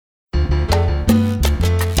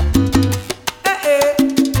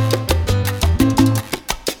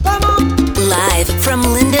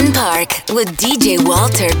Park with DJ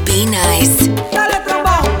Walter B. Nice. Dale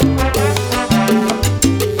trombón.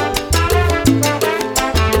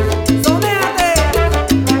 Sonéate.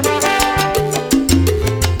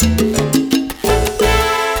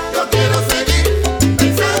 Yo quiero seguir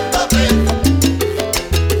pensándote,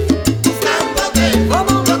 buscándote.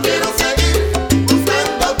 ¿Cómo? Yo quiero seguir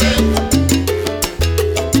buscándote,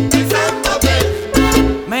 pensándote.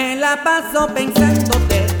 Me la paso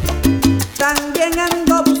pensándote, también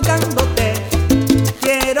ando buscándote.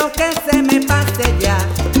 Quiero que se me pase ya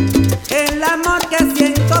el amor que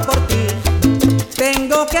siento por ti.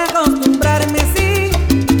 Tengo que acostumbrarme, sí,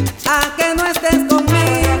 a que no estés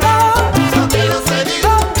conmigo. Yo quiero seguir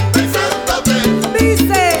pensándote,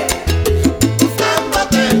 Dice,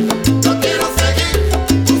 buscándote. Yo quiero seguir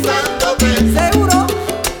buscándote, seguro,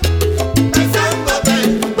 pensándote.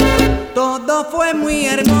 todo fue muy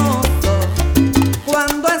hermoso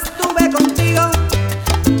cuando estuve contigo.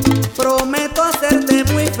 Prometo hacerte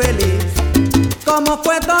muy feliz, como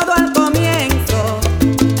fue todo al comienzo.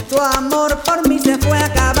 Tu amor por mí se fue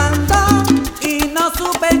acabando y no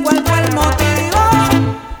supe cuál fue el motivo.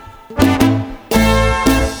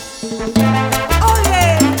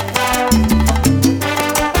 Oye,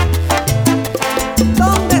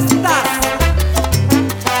 ¿dónde estás?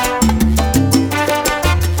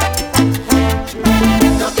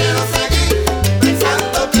 Yo quiero seguir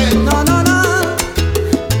pensándote, No, no, no.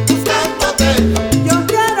 buscándote. Yo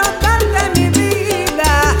quiero darte mi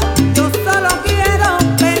vida, yo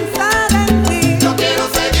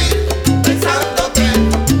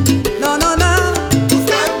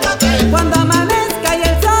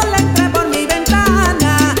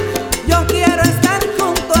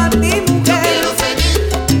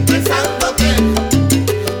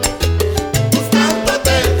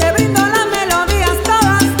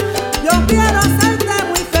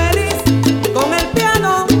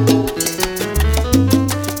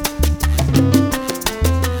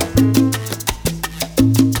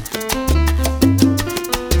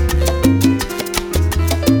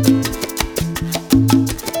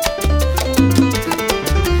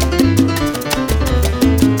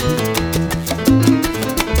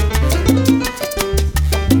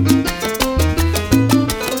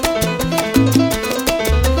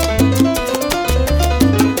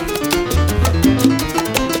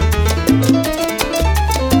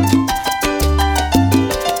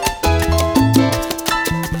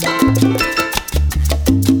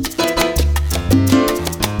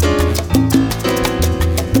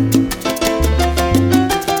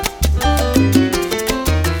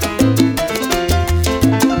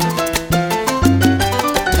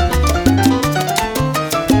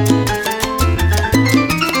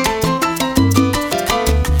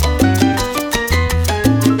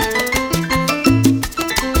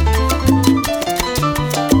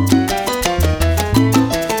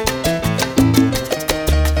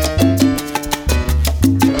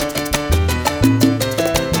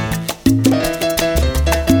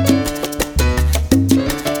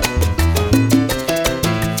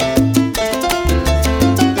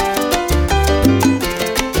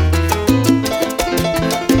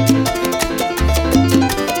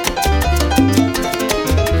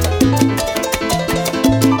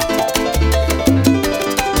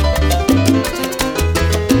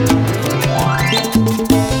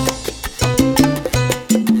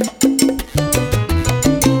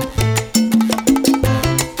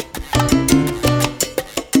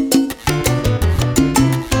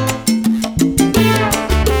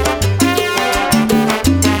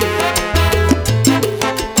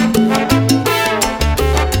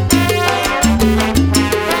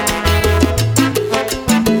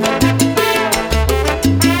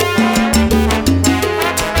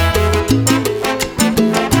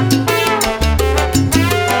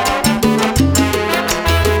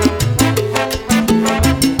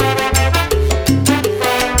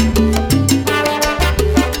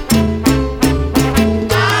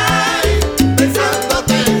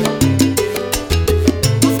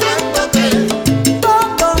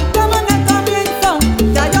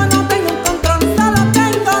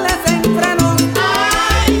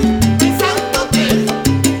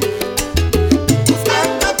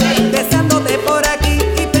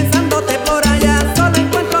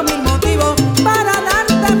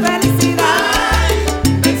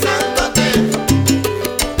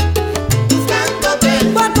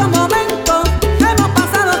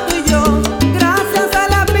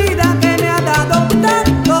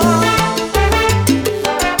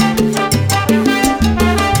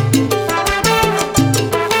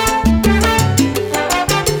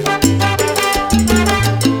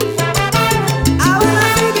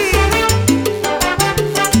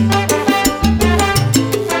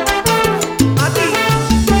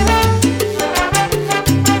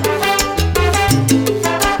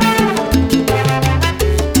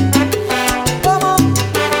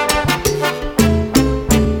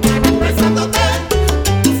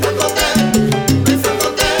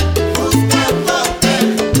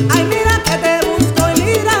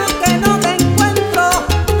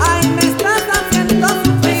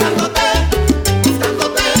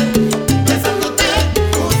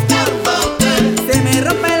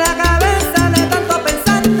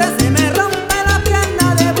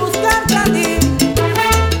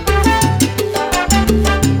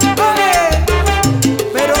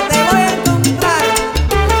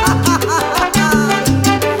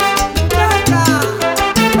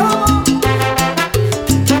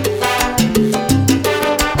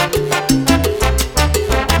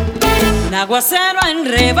aguacero en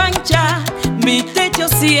revancha, mi techo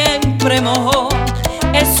siempre mojó.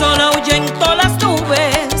 El sol ahuyentó las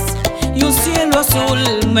nubes y un cielo azul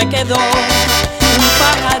me quedó. Un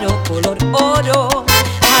pájaro color oro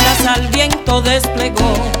alas al viento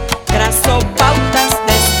desplegó, trazó pautas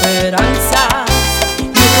de esperanzas y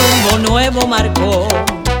un rumbo nuevo marcó.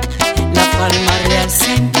 La palma real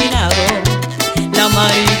se ha inclinado, la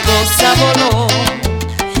mariposa voló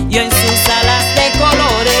y en sus alas de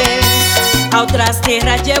colores a otras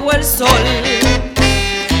tierras llevó el sol.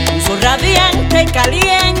 Un sol radiante y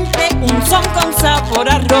caliente, un son con sabor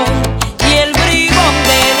a ron y el bribón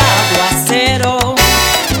del aguacero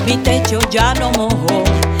mi techo ya no mojó.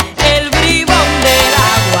 El bribón del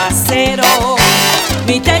aguacero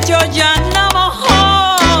mi techo ya no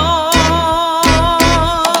mojó.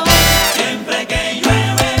 Siempre que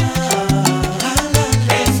llueve,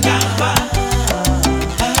 escapa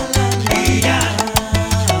y ya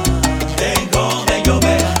tengo de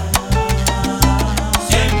llover.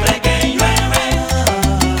 Siempre que llueve,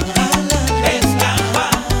 escapa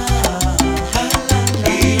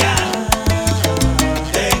y ya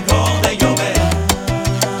tengo de llover.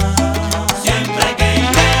 Siempre que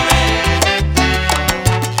llueve,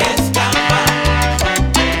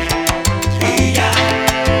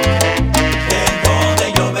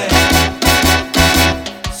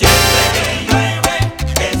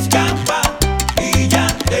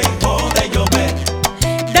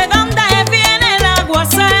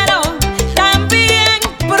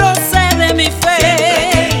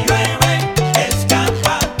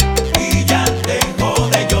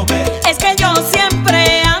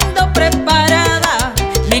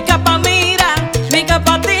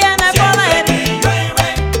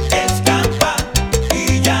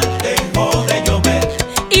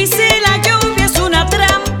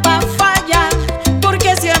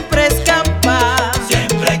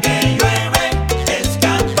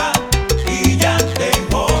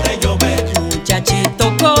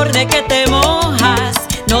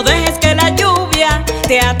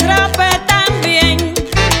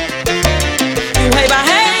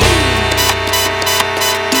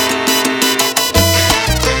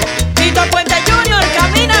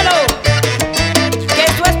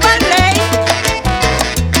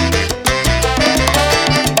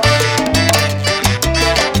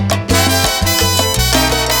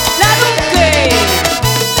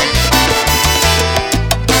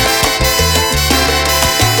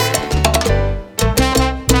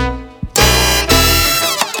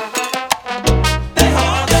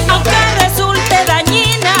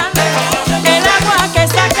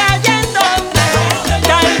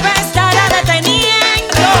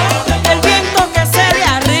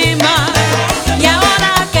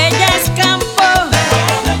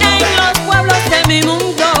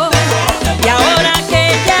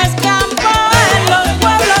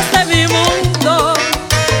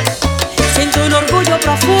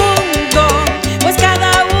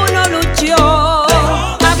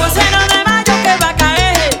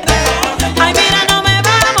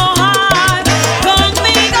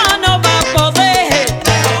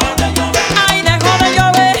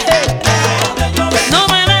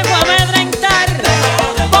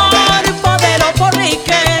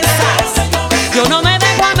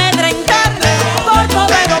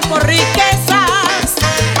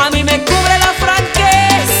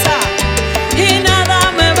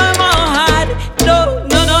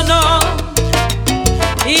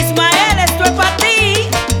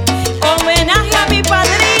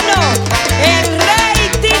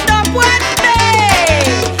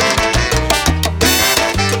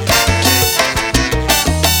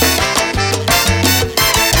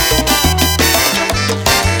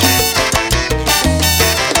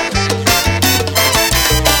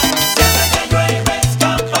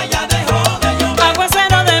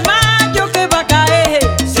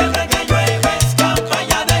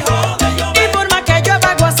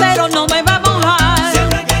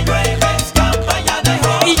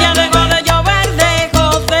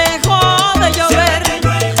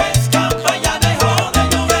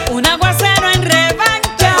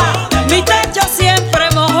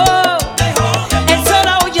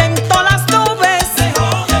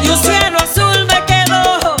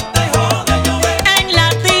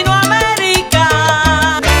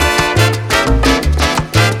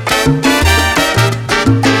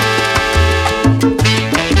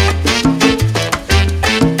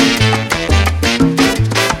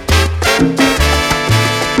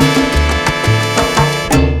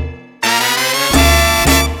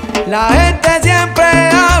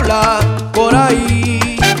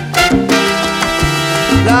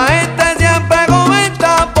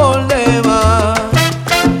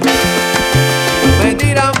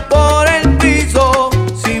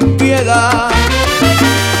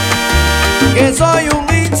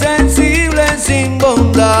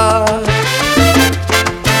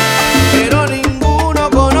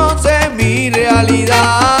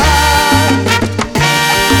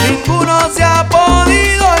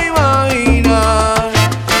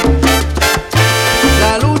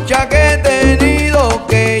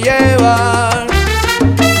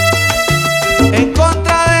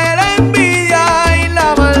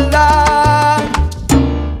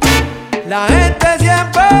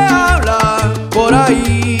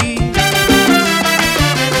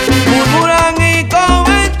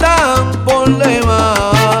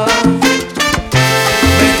 problemas.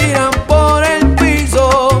 Me tiran por el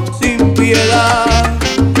piso sin piedad.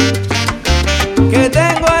 Que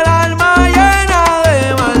tengo el alma llena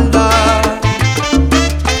de maldad,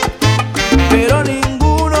 pero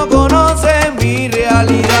ninguno conoce mi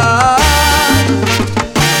realidad.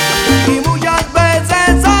 Y muchas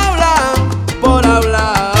veces hablan por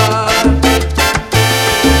hablar.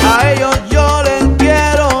 A ellos yo les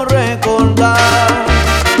quiero recordar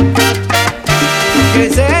que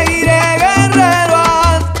seguiré guerrero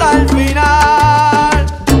hasta el final.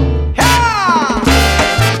 ¡Ja!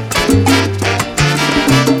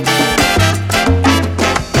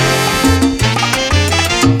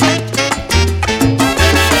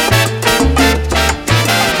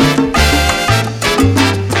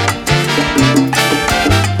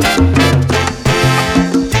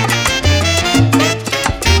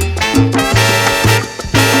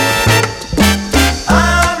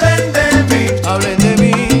 Hablen de mí, Hablen de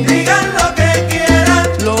mí, digan lo que quieran,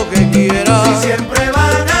 lo que quieran. y siempre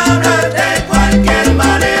van a hablar de cualquier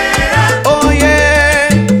manera. Oye,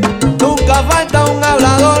 nunca falta un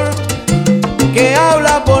hablador que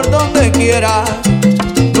habla por donde quiera.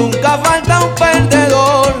 Nunca falta un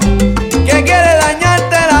perdedor que quiere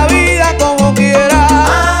dañarte la vida como quiera.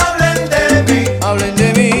 Hablen de mí, Hablen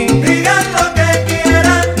de mí, digan lo que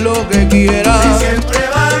quieran, lo que quieran. y siempre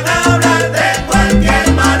van a hablar de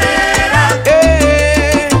cualquier manera.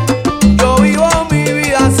 Yo vivo mi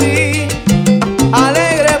vida así,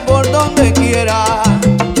 alegre por donde quiera.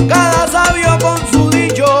 Cada sabio con su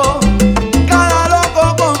dicho, cada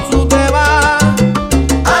loco con su tema.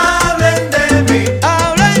 Hablen de mí,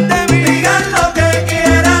 Hablen de mí, digan lo que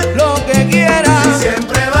quieran, lo que quieran. y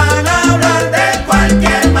siempre van a hablar de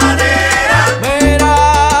cualquier manera. Mira,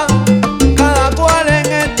 cada cual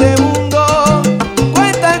en este mundo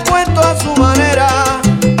cuenta el cuento a su manera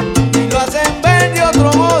y lo hacen ver de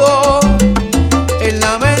otro modo en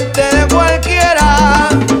la mente de cualquiera.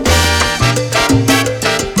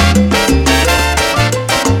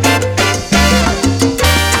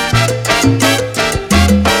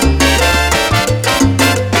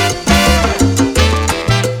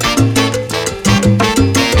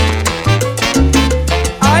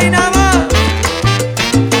 Ay, nada más.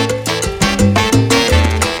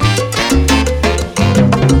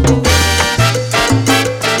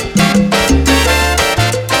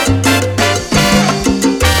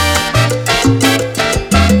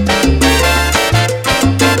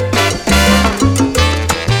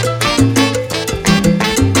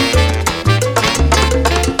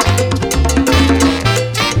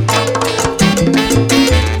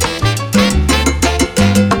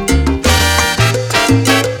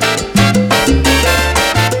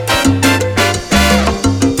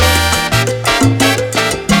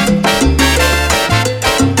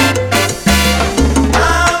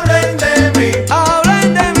 Hablen de mí,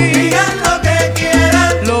 Hablen de mí, digan lo que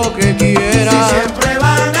quieran, lo que y quieran. siempre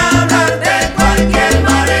van a hablar de cualquier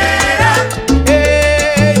manera.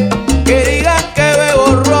 Que digan que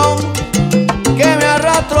bebo ron, que me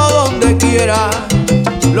arrastro donde quiera.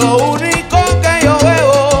 Lo único que yo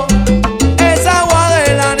bebo es agua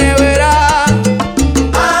de la nevera.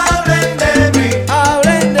 Hablen de mí,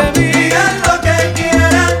 Hablen de mí, digan lo que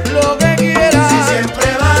quieran, lo que y quieran. siempre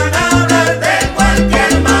van a hablar de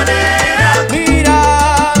cualquier manera.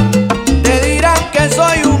 Mira, te dirán que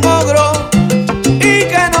soy un ogro y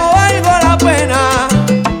que no valgo la pena.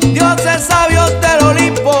 Dioses sabios del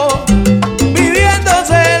Olimpo,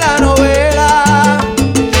 viviéndose la novela.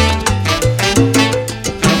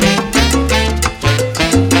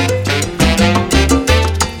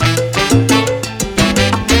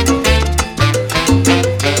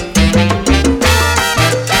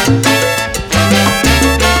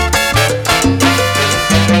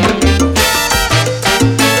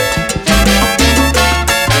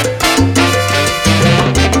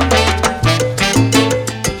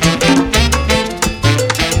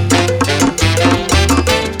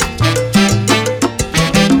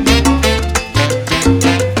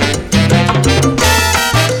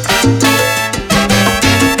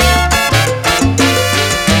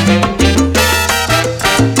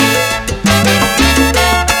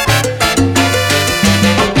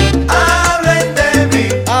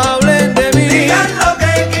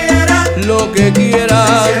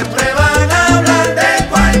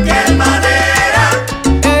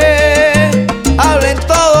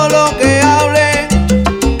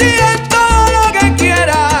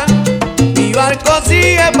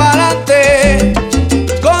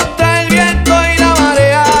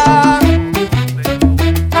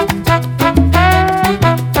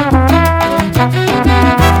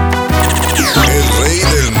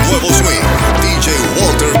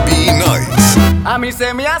 A mí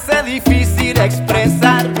se me hace difícil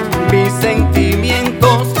expresar mis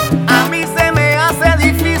sentimientos. A mí se me hace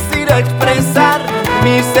difícil expresar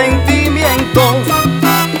mis sentimientos.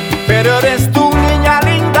 Pero eres tú, niña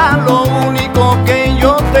linda, lo único que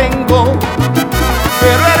yo tengo.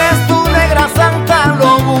 Pero eres tú, negra santa,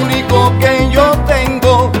 lo único que yo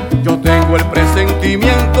tengo. Yo tengo el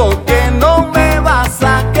presentimiento que no me vas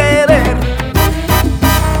a querer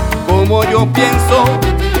como yo pienso.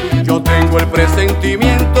 Yo tengo el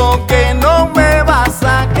presentimiento que no me vas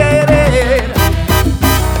a querer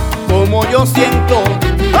como yo siento.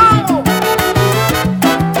 ¡Vamos!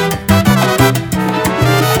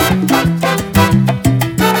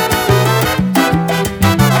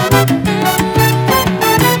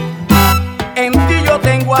 En ti yo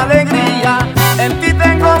tengo alegría, en ti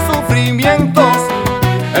tengo sufrimientos.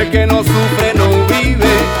 El que no sufre no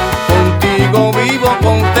vive, contigo vivo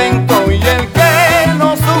contento. Y el que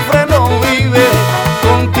no sufre no vive,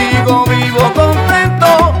 contigo vivo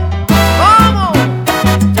contento. ¡Vamos!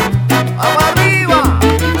 ¡Vamos arriba!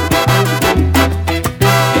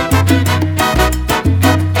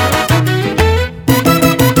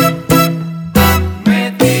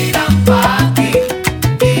 Me tiran pa' aquí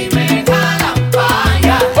y me jalan pa'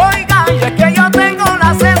 allá. Oiga, y es que yo tengo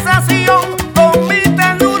la sensación, con mi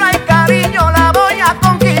ternura y cariño la voy a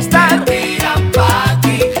conquistar. Me tiran pa'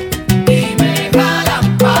 aquí y me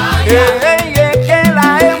jalan pa' allá. Es que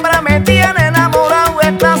la hembra me tiene enamorado,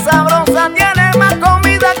 esta sabrosa tiene más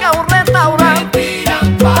comida que un Me restaurante.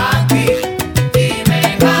 tiran pa' aquí y me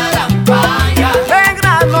jalan pa' allá.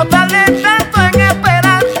 Negra, no tarde tanto en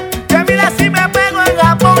esperar, que mira si me pego en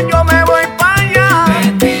Japón yo me voy pa' allá.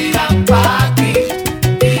 Me tiran pa' aquí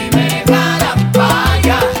y me jalan pa'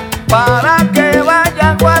 allá. Para que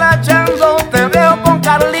vaya guarachando, te dejo con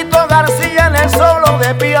Carlito García en el solo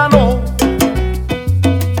de piano.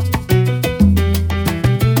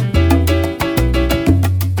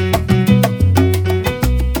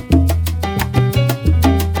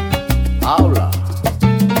 Habla.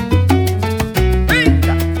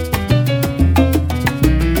 Venga.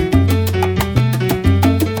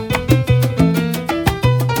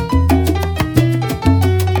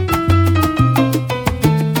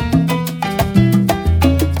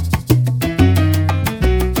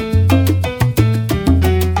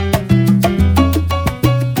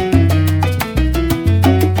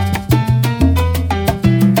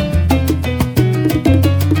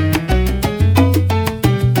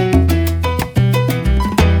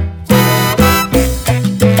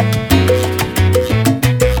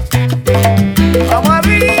 Vamos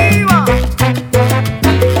arriba.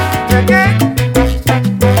 ¿Qué?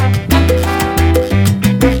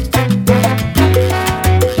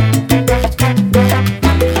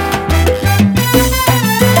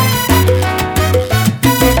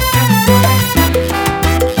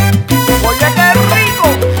 Oye, qué rico.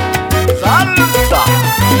 Salsa.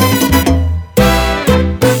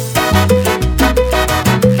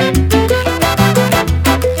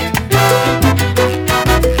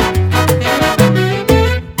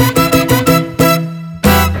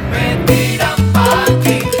 Me tiran pa'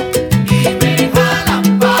 aquí y me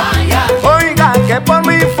jalan pa' allá. Oiga, que por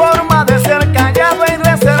mi forma de ser callado y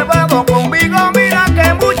reservado conmigo, mira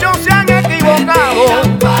que muchos se han equivocado.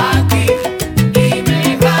 Tiran pa' aquí y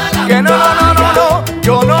me jalan Que no, pa' no, no, no, allá. no,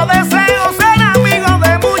 yo no deseo ser amigo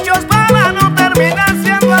de muchos para no terminar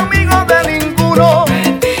siendo amigo de ninguno. Me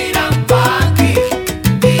tiran pa' aquí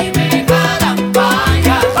y me jalan pa'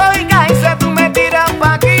 allá. Oiga, y si tú me tiras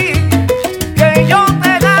pa' aquí, que yo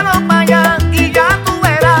te gano pa' allá y ya tú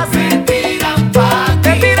verás. Me tiran pa'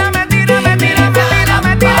 aquí. Tírame, tírame, tírame,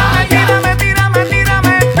 tírame, tírame, tírame,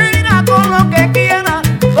 tírame, tira con lo que quieras.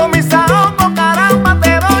 Con mis ahogos, caramba,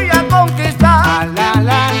 te voy a conquistar. La,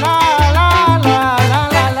 la, la, la, la, la, la,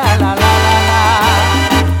 la, la, la, la.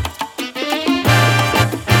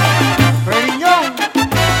 Periñón.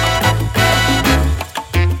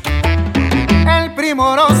 El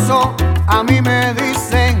primoroso, a mí me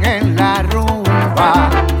dicen en la rumba,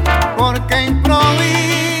 porque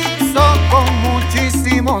improviso con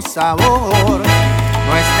muchísimo sabor.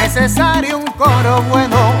 No es necesario un coro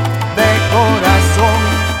bueno de corazón.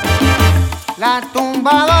 La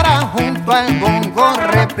tumbadora junto al bongo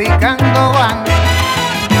repicando van,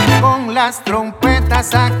 con las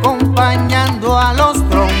trompetas acompañando a los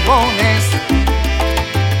trombones.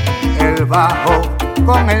 El bajo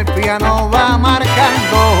con el piano va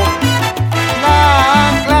marcando,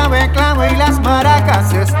 la clave, clave y las maracas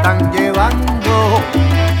se están llevando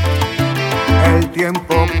el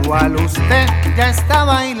tiempo cual usted ya está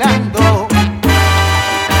bailando.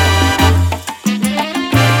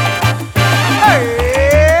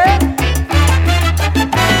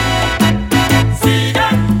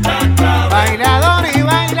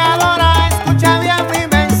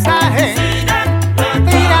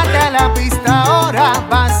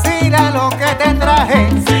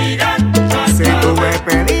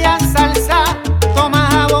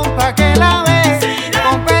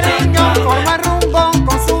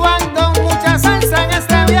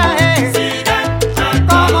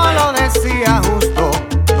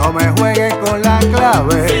 me juegues con la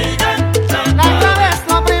clave. La clave es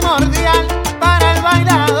lo primordial para el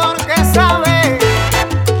bailador que sabe.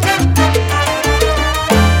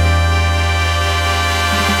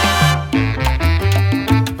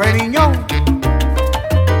 Periñón,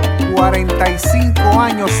 45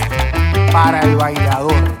 años para el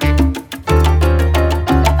bailador.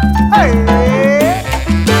 ¡Hey!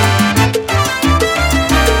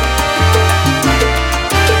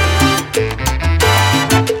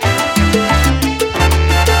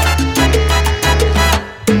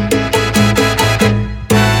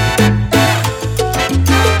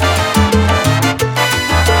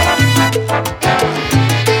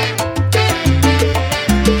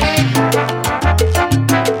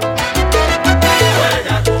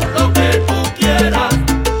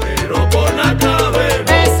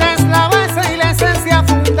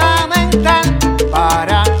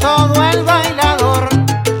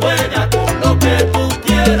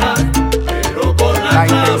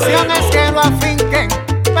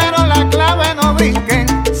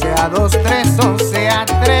 Sea 2-3 o sea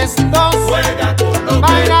 3-2.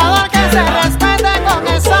 Bailador que se respete, con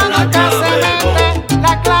eso nunca se mete.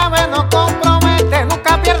 La clave no compromete,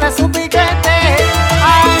 nunca pierde su piquete.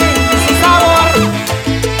 ¡Ay, su sabor!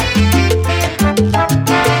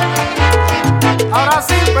 Ahora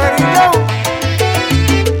sí, Periñón.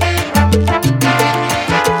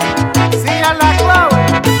 Sigan la clave.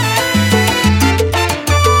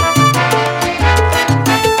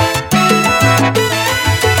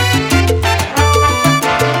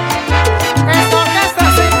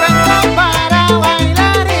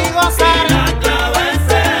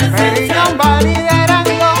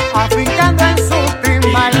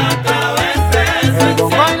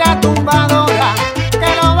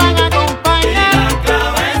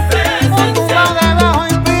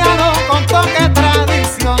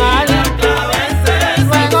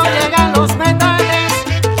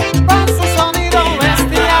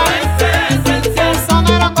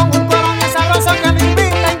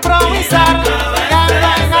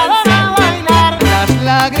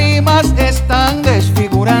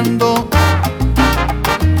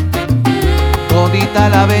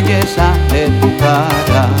 La belleza de tu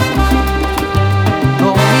cara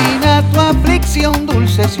domina tu aflicción,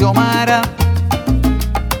 dulce Xiomara.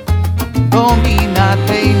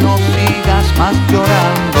 Domínate y no sigas más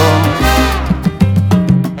llorando.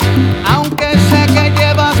 Aunque sé que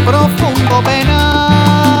llevas profundo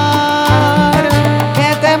penar que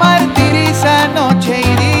te martiriza noche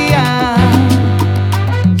y día,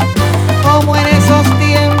 como en esos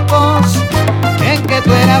tiempos en que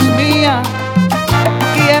tú eras mía.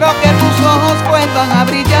 Quiero que tus ojos vuelvan a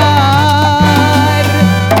brillar.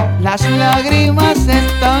 Las lágrimas se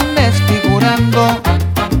están desfigurando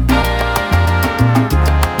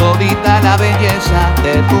todita la belleza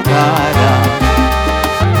de tu cara.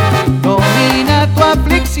 Domina tu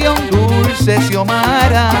aflicción, dulce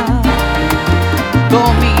Xiomara.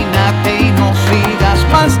 Domínate y no sigas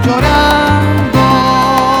más llorando.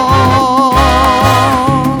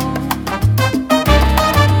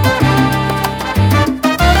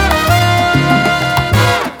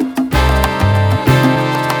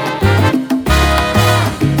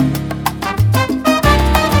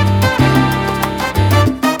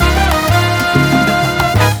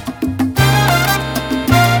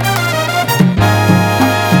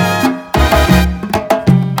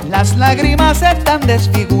 Las lágrimas se están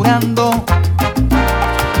desfigurando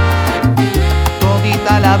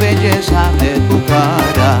todita la belleza de tu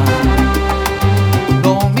cara.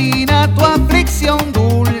 Domina tu aflicción,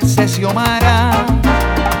 dulce Xiomara.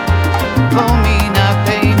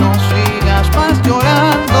 Domínate y no sigas más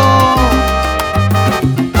llorando.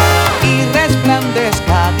 Y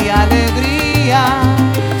resplandezca de alegría,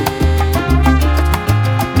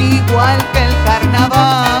 igual que el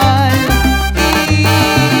carnaval.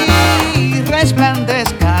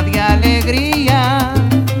 Resplandezca de alegría,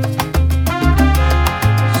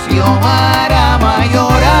 Xiomara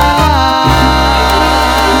Mayoral.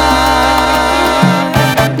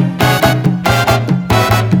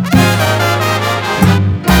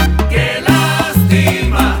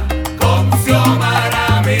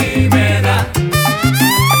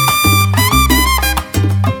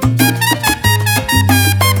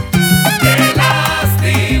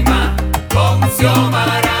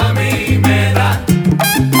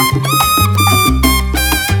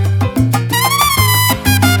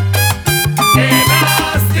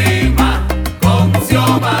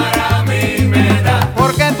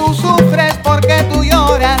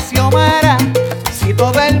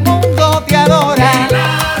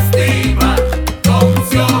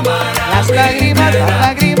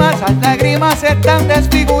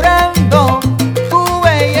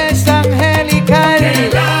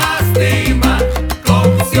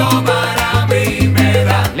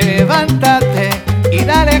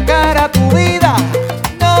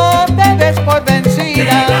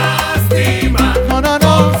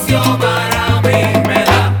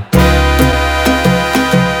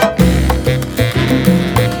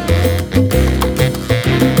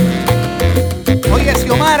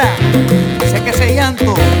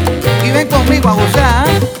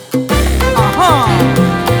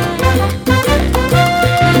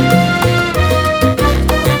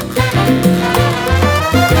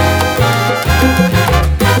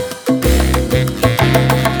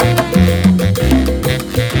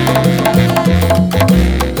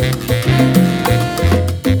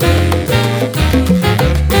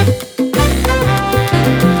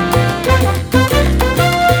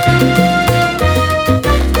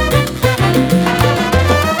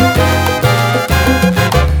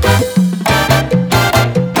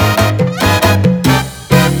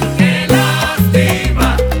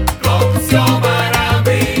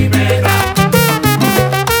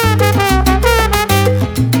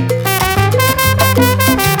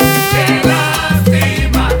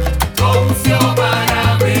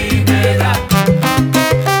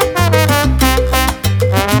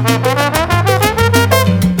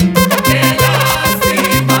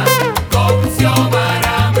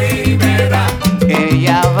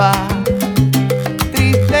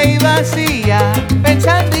 triste y vacía,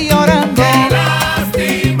 pensando y llorando. Qué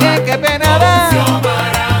lástima, Qué pena da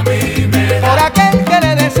Xiomara a mí me da. por aquel que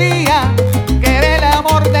le decía que era el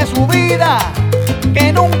amor de su vida,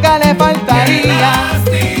 que nunca le Qué faltaría.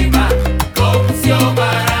 lástima, con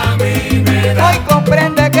Xiomara a mí me da. Hoy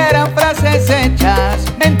comprende que eran frases hechas,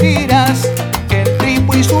 mentiras, que el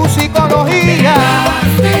tipo y su psicología.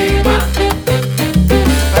 Lástima,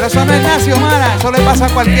 Pero eso no es nada, Xiomara, eso le pasa a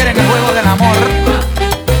cualquiera en el juego del amor.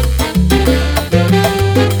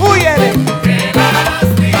 ¡Huyele! qué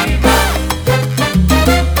lástima,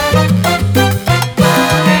 qué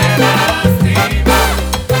lástima,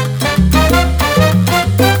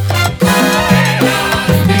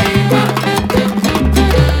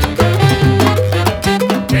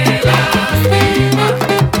 qué lástima,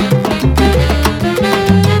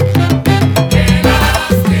 qué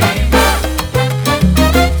lástima,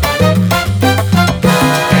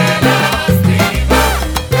 qué lástima.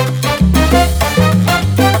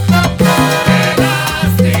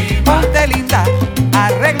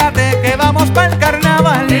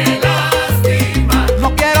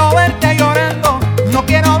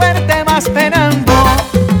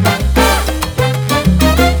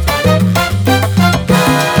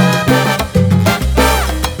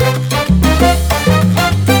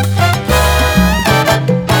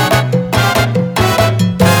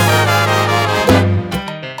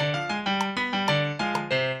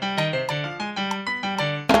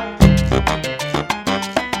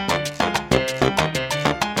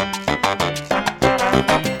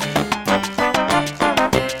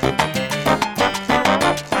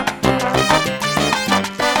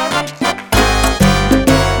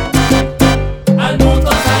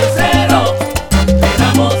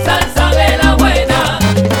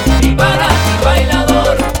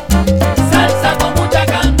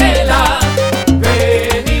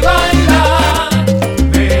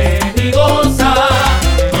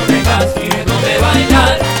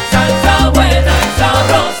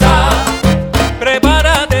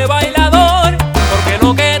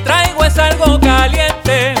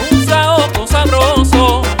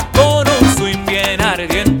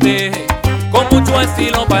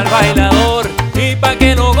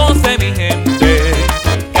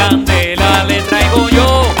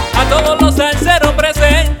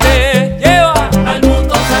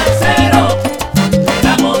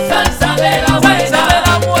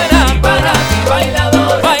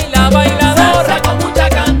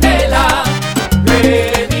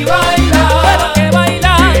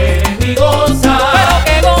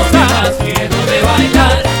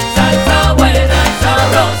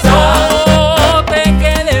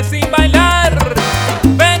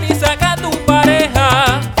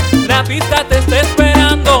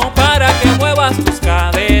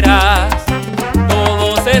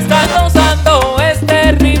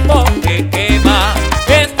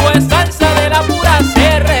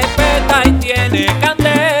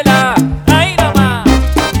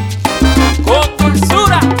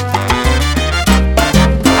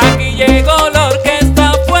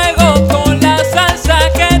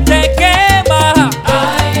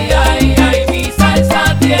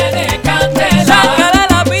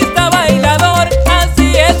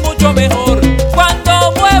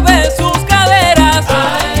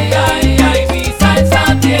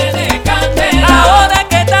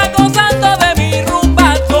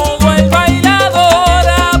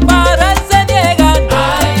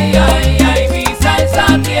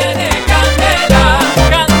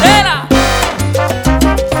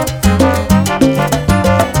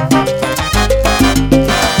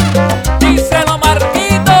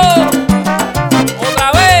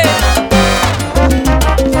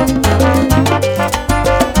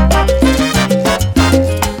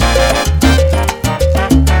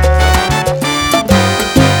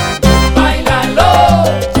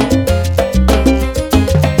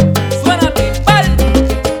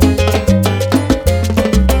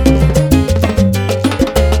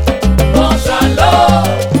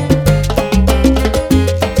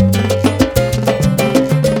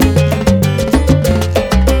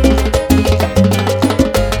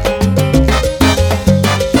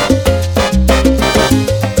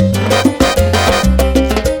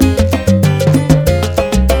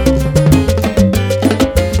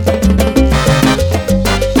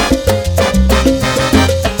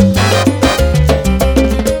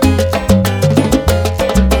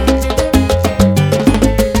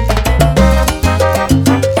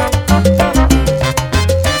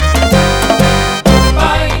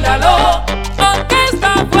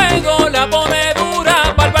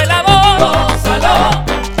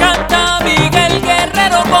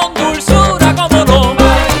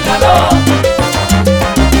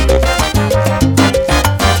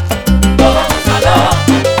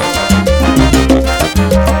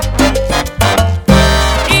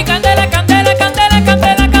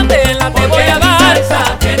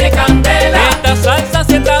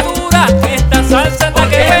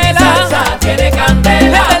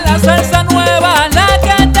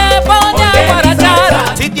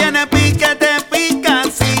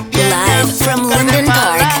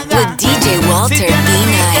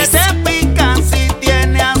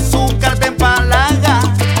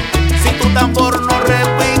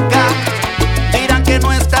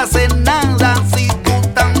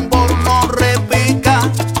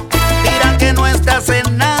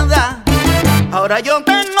 yo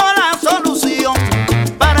tengo la solución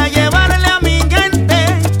para llevarle a mi gente.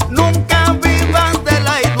 Nunca vivas de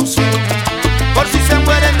la ilusión, por si se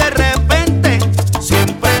mueren de repente.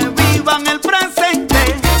 Siempre vivan el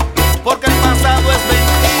presente, porque el pasado es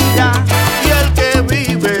mentira y el que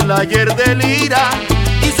vive el ayer delira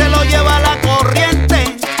y se lo lleva la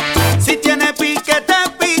corriente. Si tiene pique te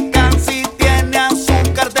pica, si tiene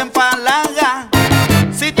azúcar te empalaga.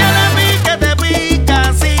 Si tiene pique te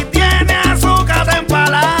pica, si tiene azúcar te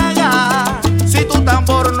empalaga. Si tu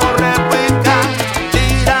tambor no repica,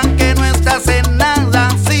 dirán que no estás en nada.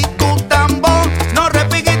 Si tu tambor no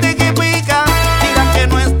repica y tiqui pica, dirán que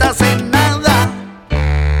no estás en nada.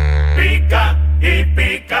 Pica y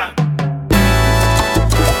pica.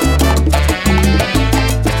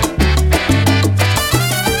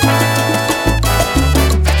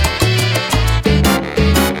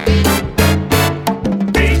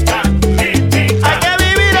 Hay que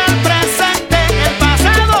vivir el presente, el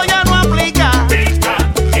pasado ya no aplica.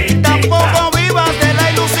 Tampoco vivas de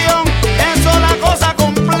la ilusión, eso la cosa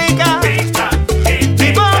complica.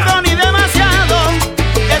 Ni poco ni demasiado,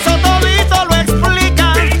 eso todito lo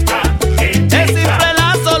explica. Es simple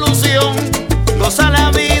la solución, goza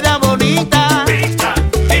la vida bonita.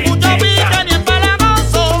 Ni mucho pica ni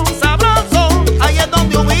empalagoso, sabroso, ahí es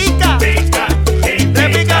donde ubica.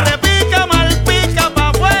 Repica, repica, mal pica, pa'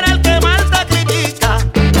 afuera el que mal te critica.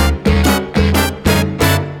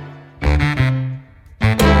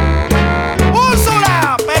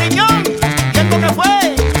 Úrsula, Periñón, ¿y esto qué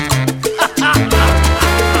fue?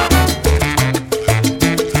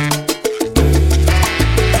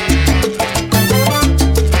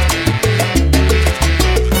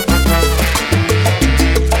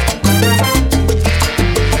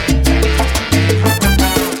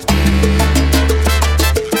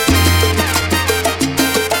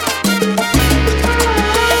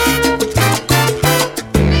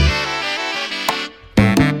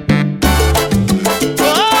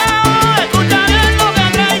 Escucha bien lo que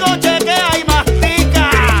traigo, chequea y mastica,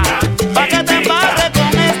 pa' que te embarre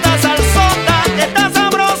con esta salsota que está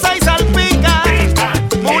sabrosa y salpica.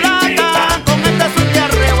 Mulata, con este swing te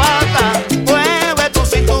arrebata, mueve tu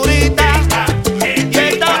cinturita. Y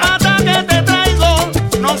esta mata que te traigo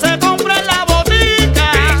no se compra en la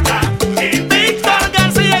botica. Víctor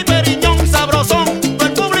García y Periñón sabrosón, todo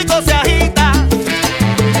el público se agita.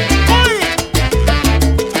 ¡Uy!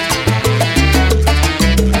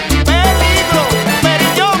 Peligro,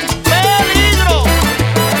 Periñón, peligro.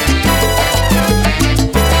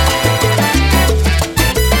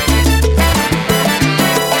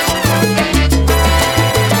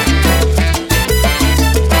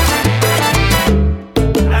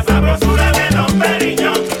 La sabrosura de Don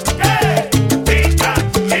Periñón, pica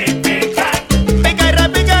y pica. Pica y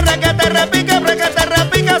repica, requete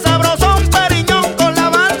repica, sabrosón Periñón con la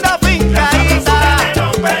banda finca. La sabrosura de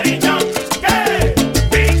Don Periñón,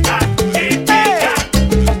 pica y pica.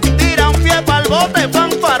 Tira un pie pa'l bote,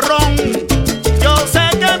 fanfarrón. Yo sé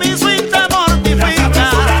que mi swing te La mortifica.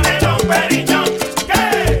 sabrosura de Don Periñón,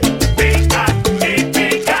 pica y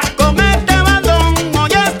pica. Con este bandón,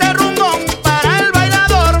 oye este rumbón, para el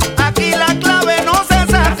bailador, aquí la clave no se La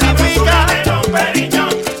sabrosura sacrifica. de Don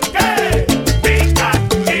Periñón, pica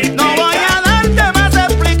y No voy pica. a darte más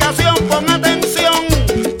explicación, pon atención.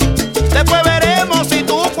 Después veremos si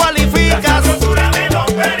tú La cualificas. sabrosura de Don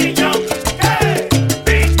Periñón,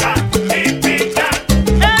 pica y pica.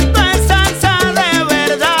 Esto es salsa de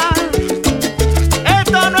verdad,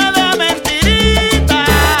 esto no es de mentirita.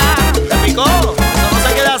 ¿Te picó? Eso no se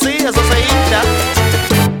queda así, eso se hincha.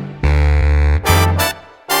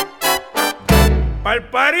 Pa'l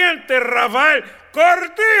pariente Rafael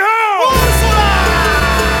Cortijo. ¡Úrsula!